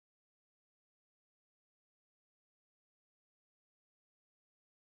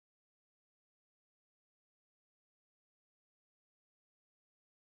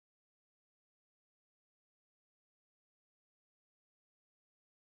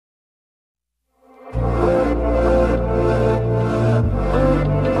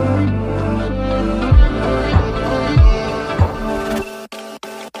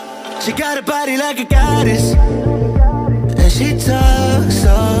She got a body like a goddess, and she talks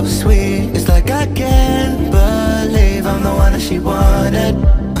so sweet. It's like I can't believe I'm the one that she wanted.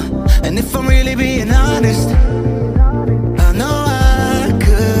 And if I'm really being honest, I know I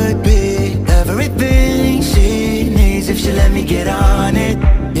could be everything she needs if she let me get on it.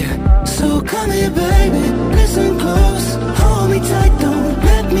 Yeah. So come here, baby, listen close, hold me tight, don't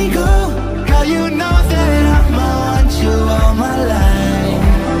let me go. Girl, you know that I'ma want you all my life,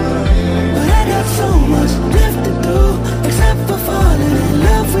 but I got so much left to do, except for falling in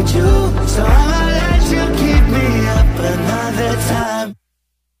love with you. So I'ma let you keep me up another time,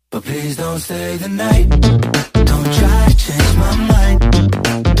 but please don't stay the night. Don't try to change my mind,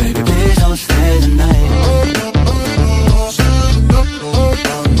 baby, please don't stay the night.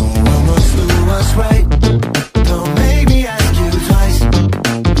 Almost do what's right, don't make me ask you twice.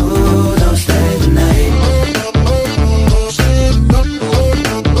 Ooh, don't stay the night.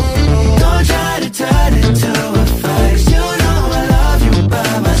 Don't try to turn it to a fight. You know I love you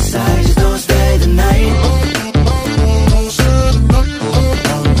by my side, just don't stay the night.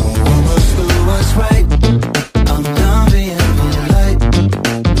 Almost do what's right, I'm done being polite.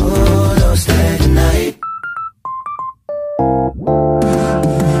 Ooh, don't stay the night.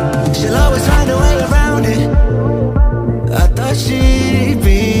 She'll always find a way around it. I thought she'd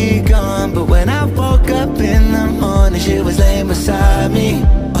be gone, but when I woke up in the morning, she was laying beside me.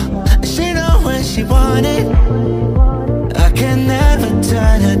 She know when she wanted, I can never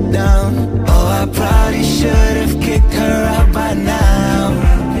turn her down. Oh, I probably should have kicked her out by now,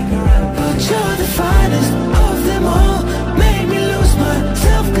 but you're the finest of them all, made me lose my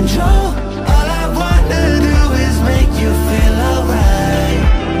self-control. All I wanna do is make you feel alright.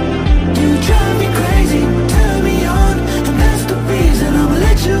 You drive me crazy, turn me on, and that's the reason I'ma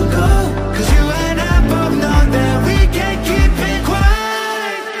let you go. Cause you and I both know that we can't keep it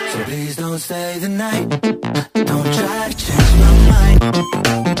quiet. So please don't stay the night, don't try to change my mind.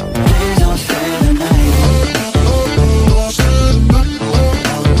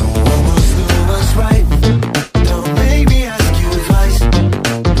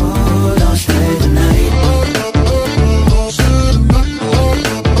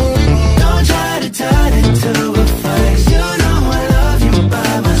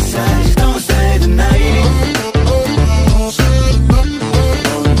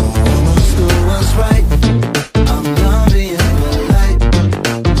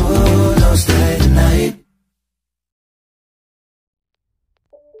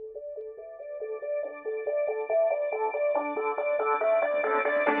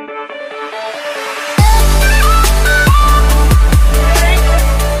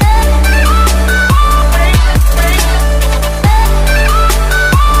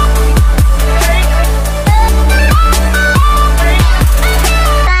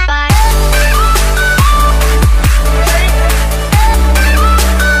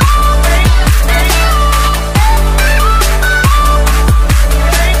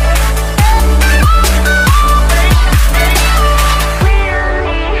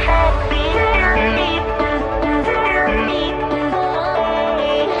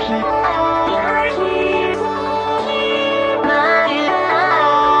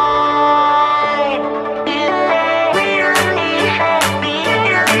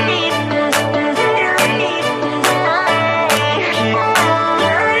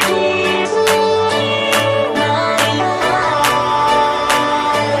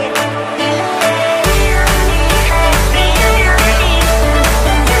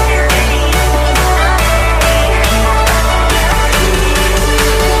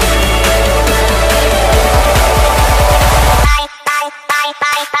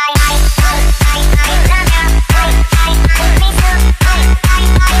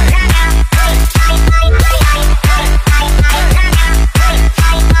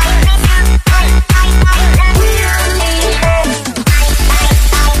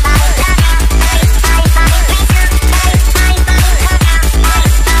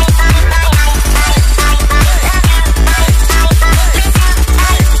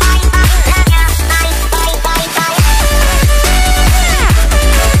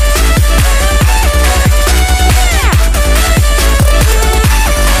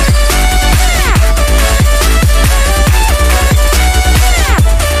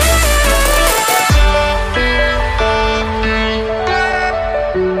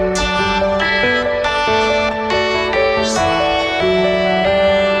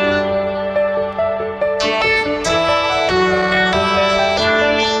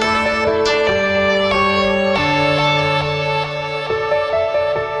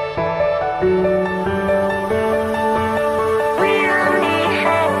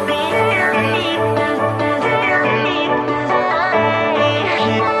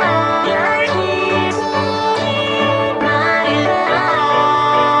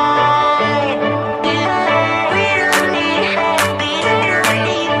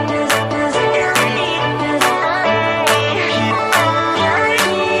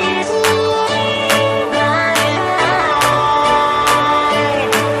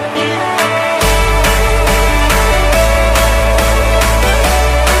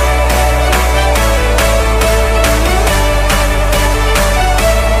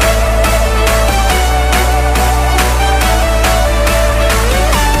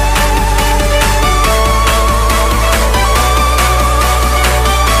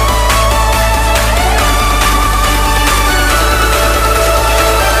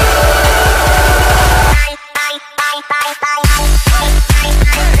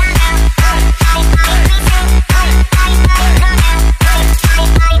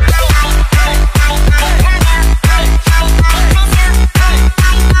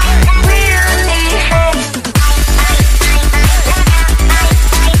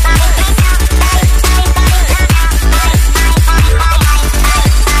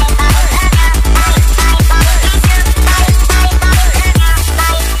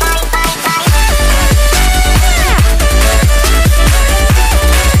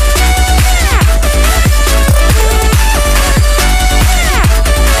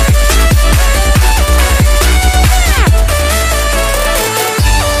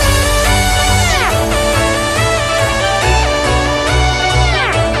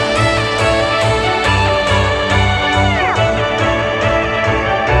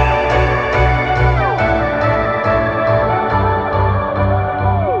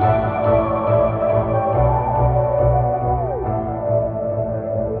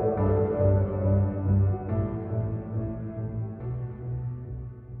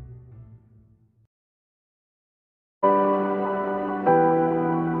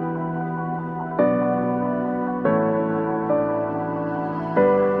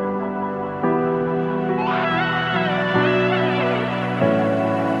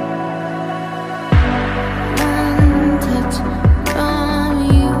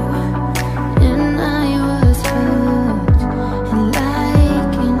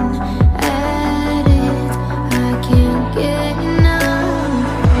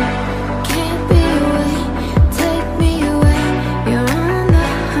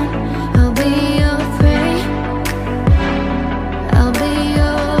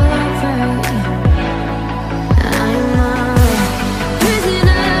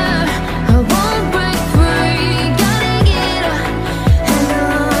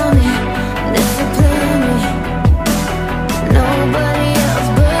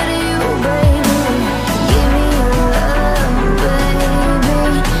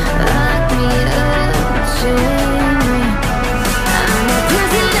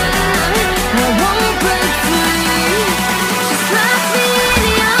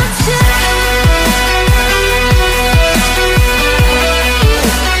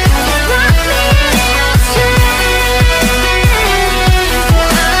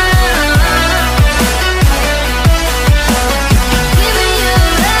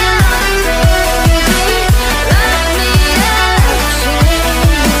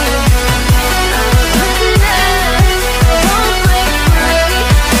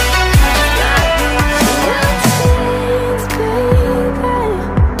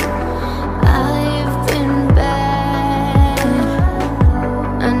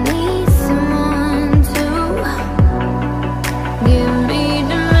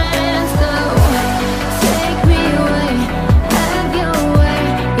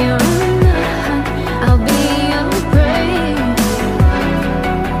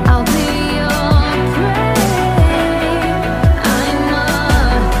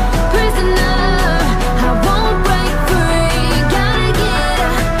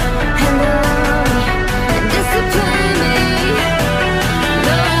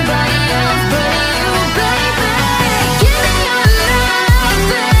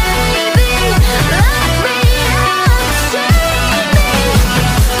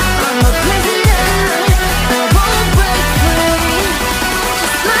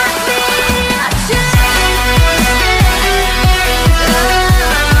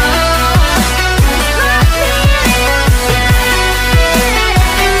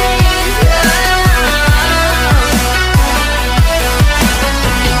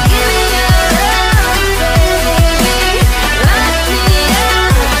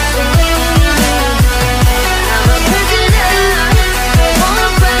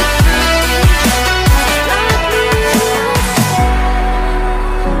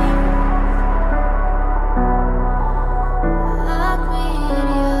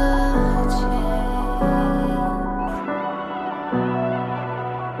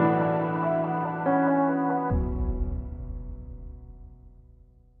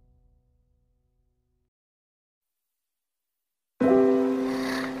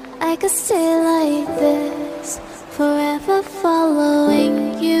 I could stay like this, forever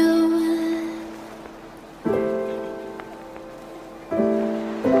following you.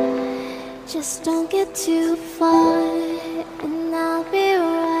 Just don't get too far, and I'll be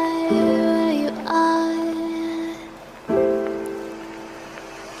right where you are.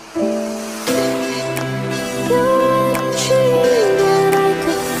 You're a dream that I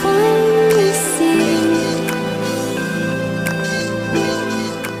could finally see.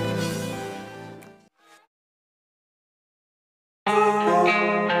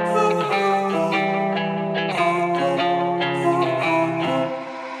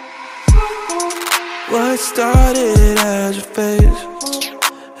 What started as a phase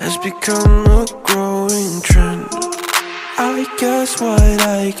has become a growing trend. I guess what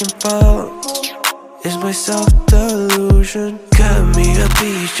I can follow is my self-delusion. Cut me a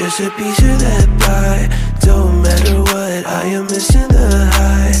piece, just a piece of that pie. Don't matter what, I am missing the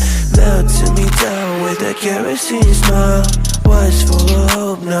high. Melting me down with a kerosene smile. Was full of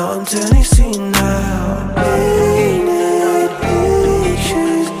hope, now I'm turning senile. Painted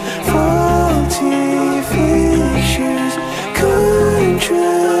pictures, faulty fictions,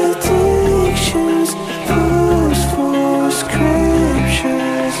 contradictions, false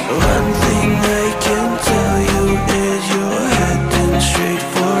scriptures. One thing I can tell you is you're heading straight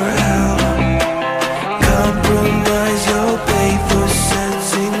for hell. Compromise your pay for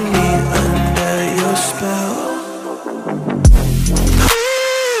sensing me under your spell.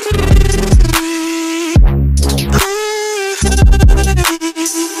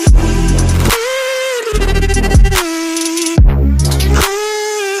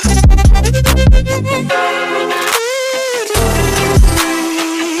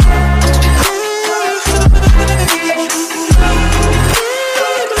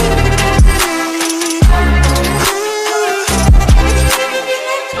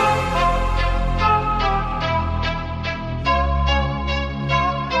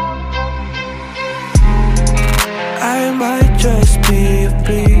 I might just be a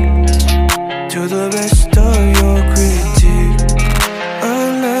freak to the rest of your critique. A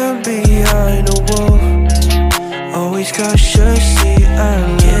lamb behind a wolf, always cautiously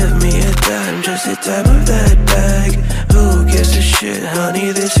and give me a dime, just a tap of that bag. Who gives a shit,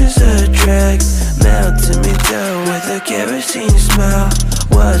 honey, this is a drag. Melting me down with a kerosene smile.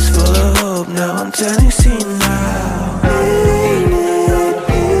 Was full of hope, now I'm turning senile. Painted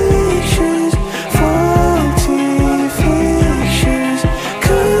pictures, faulty fictions,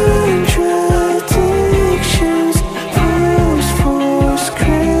 contradictions, false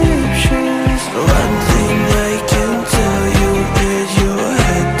scriptures. One thing I can tell you is you're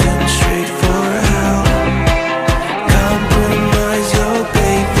heading straight for hell. Compromise your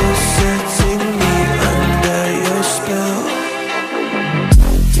pay for setting me under your spell.